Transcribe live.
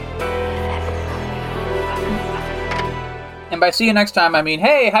by see you next time, I mean,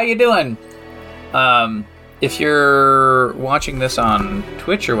 hey, how you doing? If you're watching this on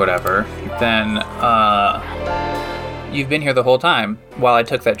Twitch or whatever, then you've been here the whole time while I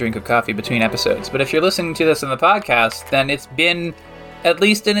took that drink of coffee between episodes. But if you're listening to this on the podcast, then it's been at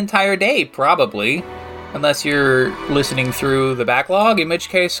least an entire day, probably. Unless you're listening through the backlog, in which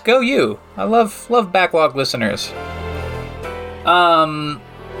case, go you. I love backlog listeners.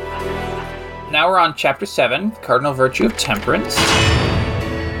 Now we're on Chapter 7, Cardinal Virtue of Temperance.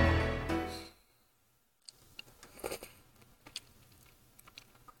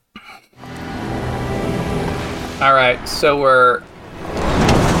 Alright, so we're...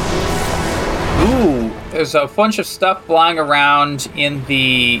 Ooh, there's a bunch of stuff flying around in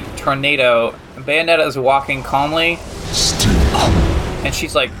the tornado. Bayonetta is walking calmly. And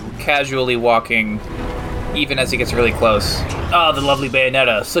she's like casually walking, even as he gets really close. Ah, the lovely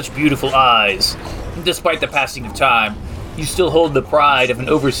Bayonetta, such beautiful eyes. Despite the passing of time, you still hold the pride of an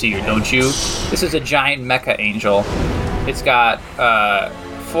overseer, don't you? This is a giant mecha angel. It's got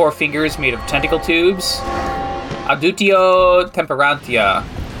 4 fingers made of tentacle tubes. Auditio temperantia.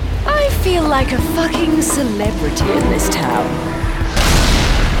 I feel like a fucking celebrity in this town.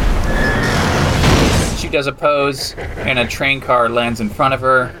 She does a pose, and a train car lands in front of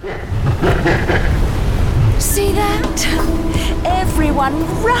her. See that? Everyone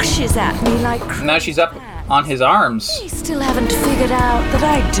rushes at me like crazy. Now she's up on his arms. They still haven't figured out that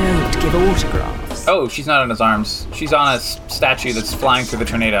I don't give autographs. Oh, she's not on his arms. She's on a statue that's flying through the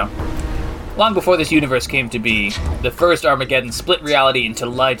tornado. Long before this universe came to be, the first Armageddon split reality into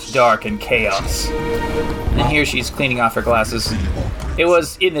light, dark, and chaos. And here she's cleaning off her glasses. It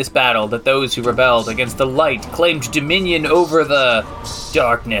was in this battle that those who rebelled against the light claimed dominion over the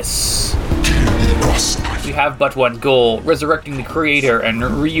darkness. We have but one goal, resurrecting the Creator and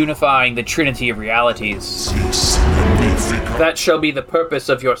reunifying the Trinity of realities. That shall be the purpose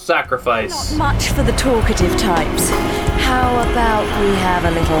of your sacrifice. Not much for the talkative types. How about we have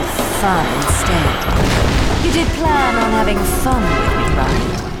a little fun instead? You did plan on having fun with me,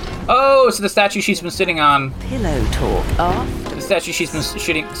 right? Oh, so the statue she's been sitting on... Pillow talk off. The statue she's been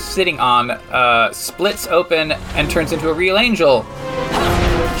sitting on splits open and turns into a real angel.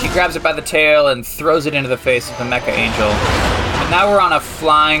 She grabs it by the tail and throws it into the face of the mecha angel. And now we're on a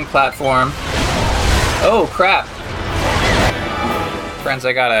flying platform. Oh, crap. Friends,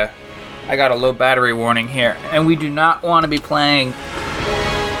 I got a low battery warning here, and we do not want to be playing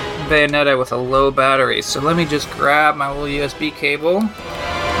Bayonetta with a low battery. So let me just grab my little USB cable.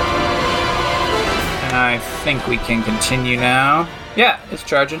 And I think we can continue now. Yeah, it's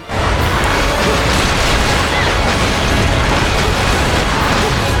charging.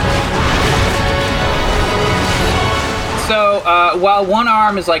 So, while one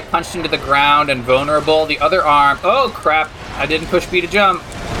arm is like punched into the ground and vulnerable, the other arm... Oh, crap. I didn't push B to jump.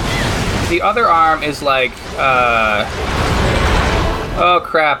 The other arm is like, oh,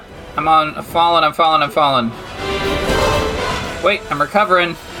 crap. I'm falling. Wait, I'm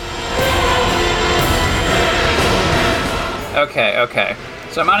recovering. Okay.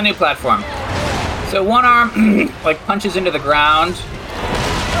 So I'm on a new platform. So one arm, like, punches into the ground,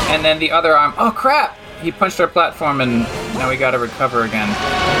 and then the other arm... Oh, crap! He punched our platform, and now we gotta recover again.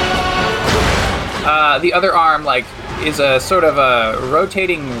 The other arm, like, is a sort of a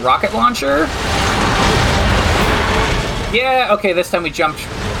rotating rocket launcher. Yeah, okay, this time we jumped.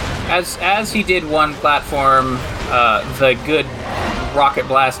 As he did one platform, the good rocket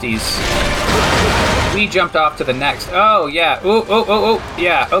blasties, we jumped off to the next. Oh, yeah. Oh,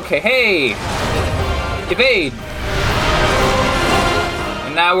 yeah, okay, hey! Evade!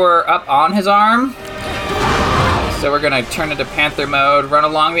 And now we're up on his arm. So we're gonna turn into Panther mode, run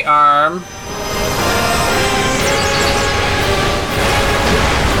along the arm.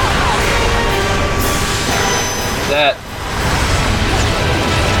 That.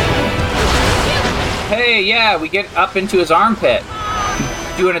 Hey, yeah, we get up into his armpit.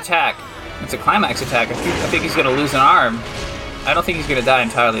 Do an attack. It's a climax attack. I think he's gonna lose an arm. I don't think he's gonna die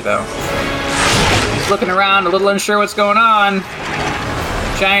entirely, though. He's looking around, a little unsure what's going on.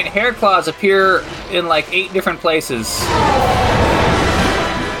 Giant hair claws appear in like 8 different places.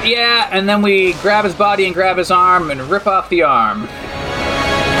 Yeah, and then we grab his body and grab his arm and rip off the arm.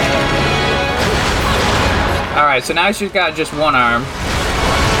 Alright, so now she's got just one arm.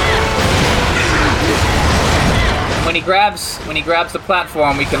 When he grabs the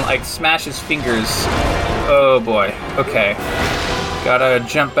platform, we can like smash his fingers. Oh boy. Okay. Gotta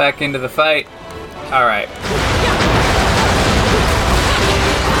jump back into the fight. Alright.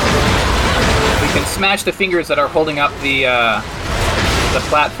 We can smash the fingers that are holding up the the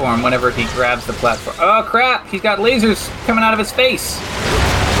platform whenever he grabs the platform. Oh crap! He's got lasers coming out of his face.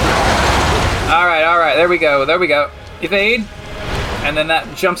 All right, there we go. Evade, and then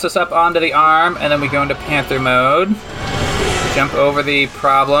that jumps us up onto the arm, and then we go into Panther mode. Jump over the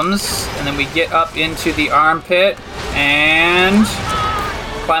problems, and then we get up into the armpit and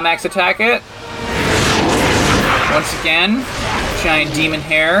climax attack it. Once again, giant demon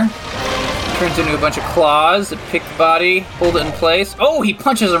hair turns into a bunch of claws that pick the body, hold it in place. Oh, he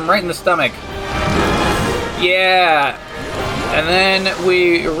punches him right in the stomach. Yeah. And then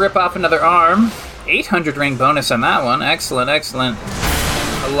we rip off another arm. 800 ring bonus on that one. Excellent. I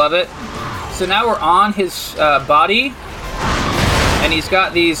love it. So now we're on his body. And he's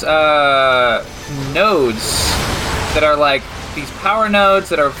got these nodes that are like these power nodes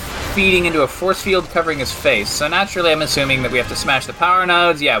that are feeding into a force field covering his face. So naturally, I'm assuming that we have to smash the power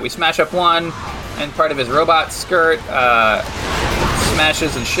nodes. Yeah, we smash up one, and part of his robot skirt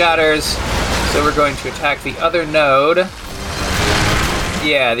smashes and shatters. So we're going to attack the other node.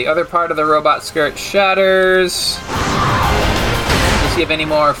 Yeah, the other part of the robot skirt shatters. Does he have any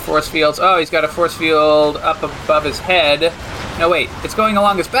more force fields? Oh, he's got a force field up above his head. No, wait, it's going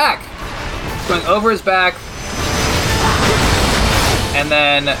along his back. It's going over his back. And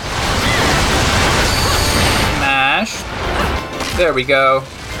then smash. There we go.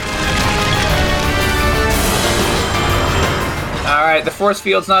 Alright, the force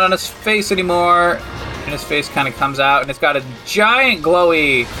field's not on his face anymore. And his face kind of comes out, and it's got a giant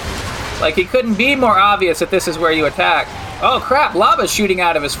glowy. Like, it couldn't be more obvious that this is where you attack. Oh crap, lava's shooting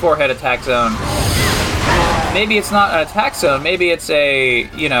out of his forehead attack zone. Maybe it's not an attack zone. Maybe it's a,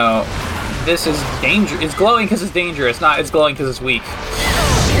 you know, this is danger. It's glowing because it's dangerous. Not it's glowing because it's weak.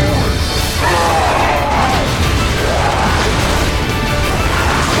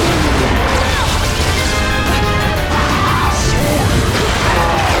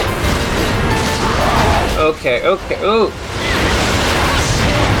 Okay. Ooh.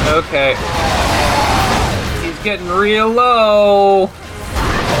 Okay. He's getting real low.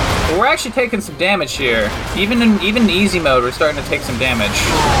 But we're actually taking some damage here. Even in easy mode, we're starting to take some damage.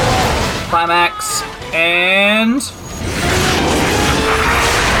 Climax, and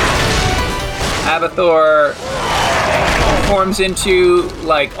Abathur forms into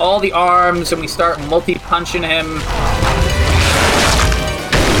like all the arms, and we start multi-punching him.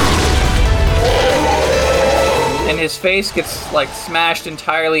 And his face gets like smashed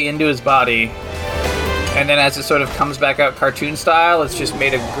entirely into his body. And then as it sort of comes back out cartoon style, it's just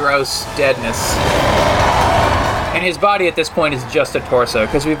made of gross deadness. And his body at this point is just a torso,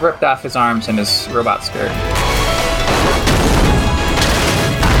 because we've ripped off his arms and his robot skirt.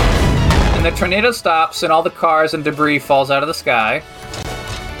 And the tornado stops, and all the cars and debris falls out of the sky.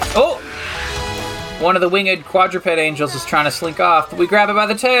 Oh! One of the winged quadruped angels is trying to slink off, but we grab it by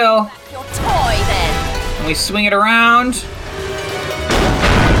the tail. Your toy, then. And we swing it around.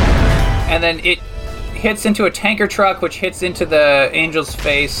 And then it hits into a tanker truck, which hits into the angel's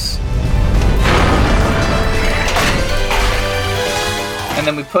face. And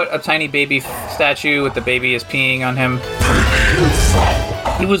then we put a tiny baby statue with the baby is peeing on him.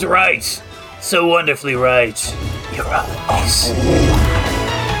 He was right. So wonderfully right. You're always.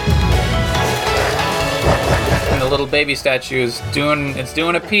 And the little baby statue is doing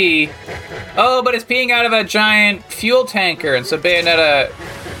a pee. Oh, but it's peeing out of a giant fuel tanker, and so Bayonetta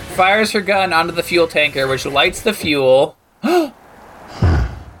fires her gun onto the fuel tanker, which lights the fuel.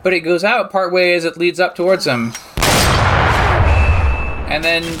 But it goes out partway as it leads up towards him. And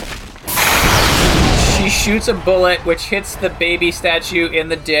then she shoots a bullet, which hits the baby statue in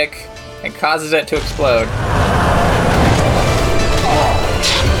the dick and causes it to explode.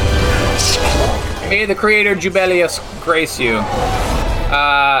 May the creator Jubelius grace you.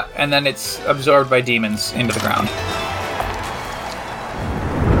 And then it's absorbed by demons into the ground.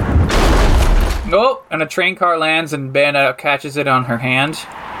 Oh, and a train car lands and Bayonetta catches it on her hand.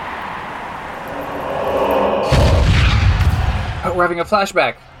 Oh, we're having a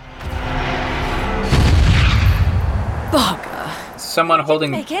flashback. Bugger. Someone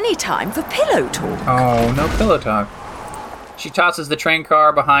holding... Make any time for pillow talk. Oh, no pillow talk. She tosses the train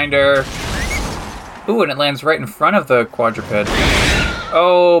car behind her. Ooh, and it lands right in front of the quadruped.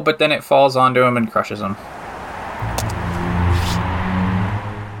 Oh, but then it falls onto him and crushes him.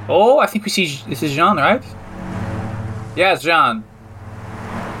 Oh, I think we see... This is Jean, right? Yeah, it's Jean.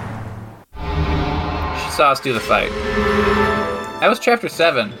 She saw us do the fight. That was chapter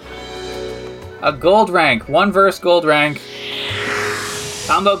 7. A gold rank. 1 verse gold rank.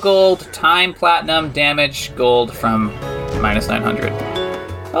 Combo gold, time platinum, damage gold from -900.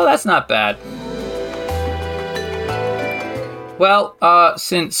 Oh, that's not bad. Well,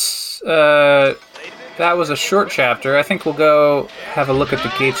 since that was a short chapter, I think we'll go have a look at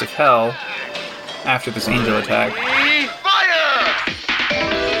the Gates of Hell after this angel attack.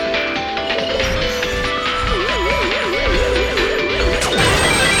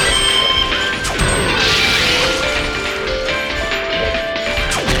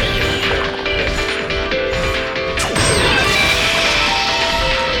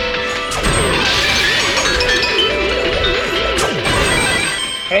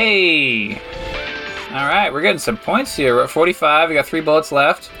 Hey! Alright, we're getting some points here. We're at 45, we got 3 bullets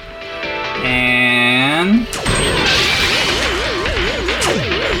left. And...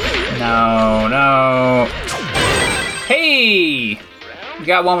 No. Hey! We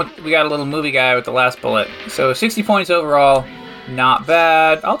got a little movie guy with the last bullet. So 60 points overall, not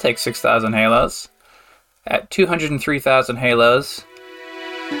bad. I'll take 6,000 halos. At 203,000 halos.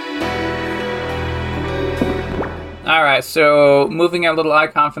 Alright, so moving our little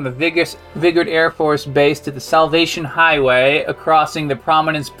icon from the Vigord Air Force Base to the Salvation Highway, crossing the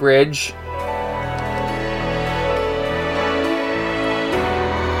Prominence Bridge.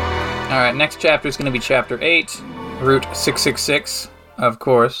 Alright, next chapter is going to be Chapter 8, Route 666, of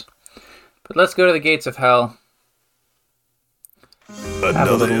course. But let's go to the Gates of Hell. Have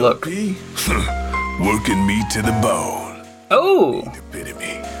a little look. Working me to the bone. Oh!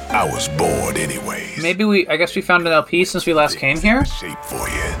 Epitome. I was bored anyways. Maybe I guess we found an LP since we last came here? Shape for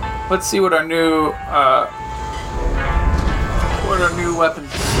you. Let's see what our new weapon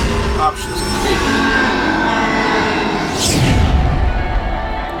options can be.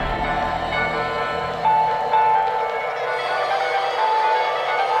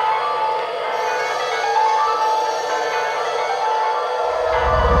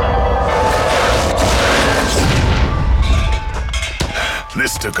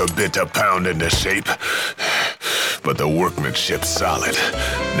 This took a bit of pounding to shape, but the workmanship's solid.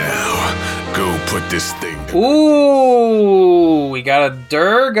 Now, go put this thing to... Ooh, we got a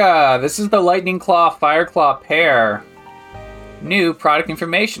Durga. This is the Lightning Claw Fire Claw pair. New product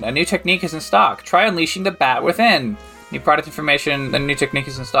information. A new technique is in stock. Try unleashing the Bat Within. New product information. A new technique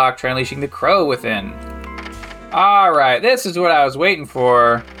is in stock. Try unleashing the Crow Within. Alright, this is what I was waiting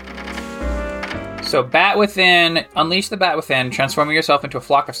for. So, Bat Within, unleash the Bat Within, transforming yourself into a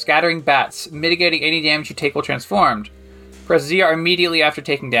flock of scattering bats, mitigating any damage you take while transformed. Press ZR immediately after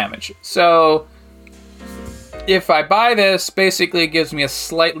taking damage. So, if I buy this, basically it gives me a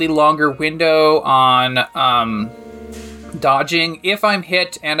slightly longer window on dodging. If I'm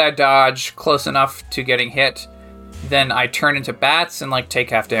hit and I dodge close enough to getting hit, then I turn into bats and take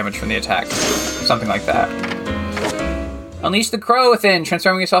half damage from the attack. Something like that. Unleash the Crow Within,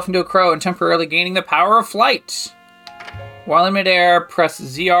 transforming yourself into a crow and temporarily gaining the power of flight. While in midair, press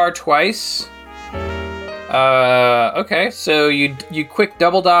ZR twice. Okay, so you quick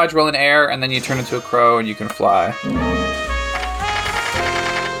double dodge while in air, and then you turn into a crow and you can fly.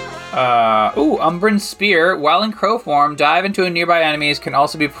 Umbran Spear. While in crow form, dive into a nearby enemies, can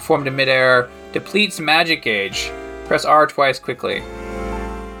also be performed in midair. Depletes magic gauge. Press R twice quickly.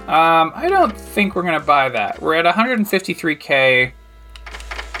 I don't think we're going to buy that. We're at 153k,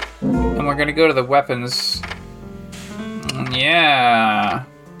 and we're going to go to the weapons. Yeah.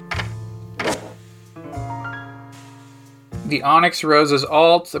 The Onyx Roses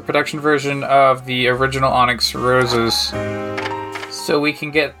alt, the production version of the original Onyx Roses. So we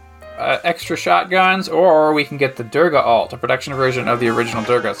can get extra shotguns, or we can get the Durga alt, a production version of the original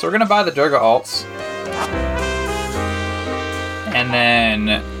Durga. So we're going to buy the Durga alts. And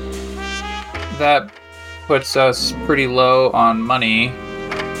then that puts us pretty low on money.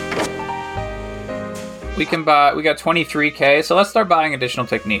 We got 23k, so let's start buying additional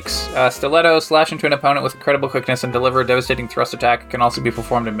techniques. Stiletto, slash into an opponent with incredible quickness and deliver a devastating thrust attack. It can also be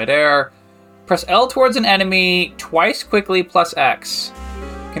performed in midair. Press L towards an enemy twice quickly plus X.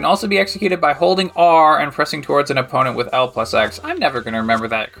 Can also be executed by holding R and pressing towards an opponent with L plus X. I'm never going to remember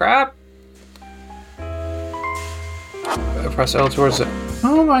that crap. Press L towards it.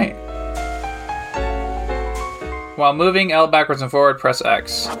 Oh my... While moving L backwards and forward, press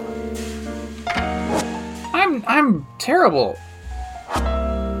X. I'm terrible.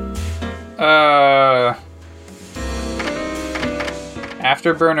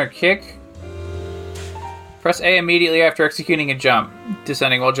 Afterburner kick. Press A immediately after executing a jump.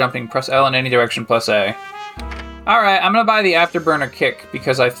 Descending while jumping, press L in any direction plus A. Alright, I'm gonna buy the Afterburner kick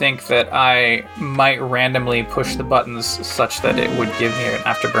because I think that I might randomly push the buttons such that it would give me an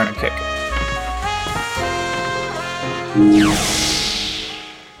Afterburner kick.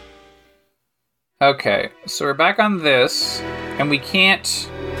 Okay, so we're back on this, and we can't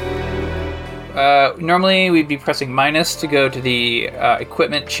Normally we'd be pressing minus to go to the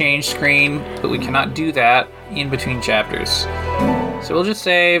equipment change screen, but we cannot do that in between chapters. So we'll just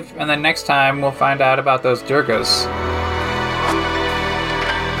save, and then next time we'll find out about those Durgas.